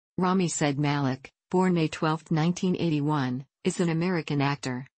Rami Malek, born May 12, 1981, is an American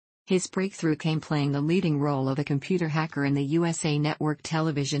actor. His breakthrough came playing the leading role of a computer hacker in the USA Network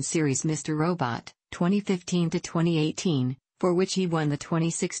television series Mr. Robot, 2015 to 2018, for which he won the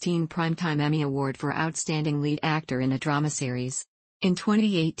 2016 Primetime Emmy Award for Outstanding Lead Actor in a Drama Series. In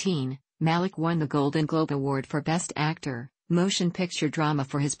 2018, Malek won the Golden Globe Award for Best Actor, Motion Picture Drama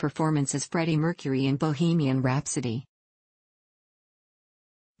for his performance as Freddie Mercury in Bohemian Rhapsody.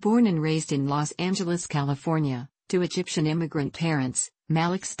 Born and raised in Los Angeles, California, to Egyptian immigrant parents,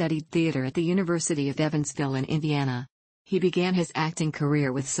 Malek studied theater at the University of Evansville in Indiana. He began his acting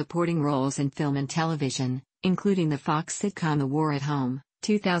career with supporting roles in film and television, including the Fox sitcom The War at Home,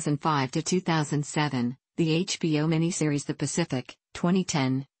 2005 to 2007, the HBO miniseries The Pacific,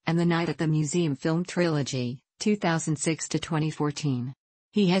 2010, and the Night at the Museum film trilogy, 2006 to 2014.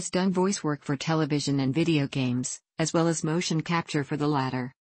 He has done voice work for television and video games, as well as motion capture for the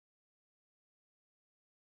latter.